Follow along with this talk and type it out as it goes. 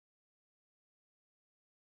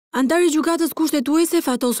Anëtari i Gjykatës Kushtetuese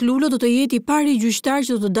Fatos Lulo do të jetë i pari gjyqtar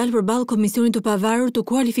që do të dalë përballë Komisionit të Pavaruar të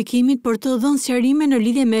Kualifikimit për të dhënë sqarime në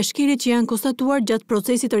lidhje me shkeljet që janë konstatuar gjatë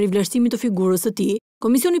procesit të rivlerësimit të figurës së tij.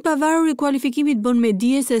 Komisioni Pavaruar i Kualifikimit bën me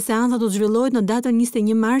dije se seanca do të zhvillohet në datën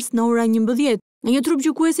 21 mars në ora 11 në një trup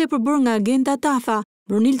gjykuese e përbërë nga Genta Tafa,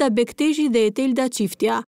 Brunilda Bekteshi dhe Etleda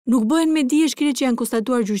Çiftja. Nuk bëhen me dije shkeljet që janë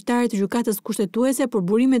konstatuar gjyqtarët e Gjykatës Kushtetuese, por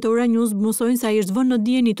burimet e Ora Neës mësojnë se ai është vënë në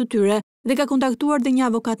dije të tyre dhe ka kontaktuar dhe një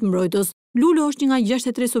avokat mbrojtës. Lulo është një nga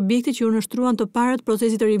 63 subjekte që u nështruan të parët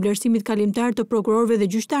procesit të rivlerësimit kalimtar të prokurorëve dhe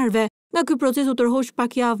gjyqtarëve. Nga ky proces u tërhoq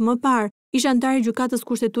pak javë më parë, ish anëtari i Gjykatës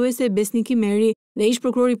Kushtetuese Besnik Imeri dhe ish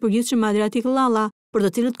prokurori i Përgjithshëm Adriatik Llalla, për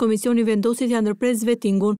të cilët Komisioni vendosi të ndërpres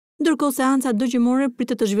vetingun, ndërkohë seanca dëgjimore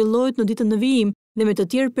pritet të zhvillohet në ditën në vijim dhe me të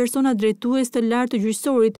tjerë persona drejtues të lartë të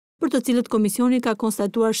gjyqësorit, për të cilët Komisioni ka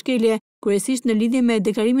konstatuar shkelje, kryesisht në lidhje me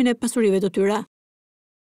deklarimin e pasurive të tyre.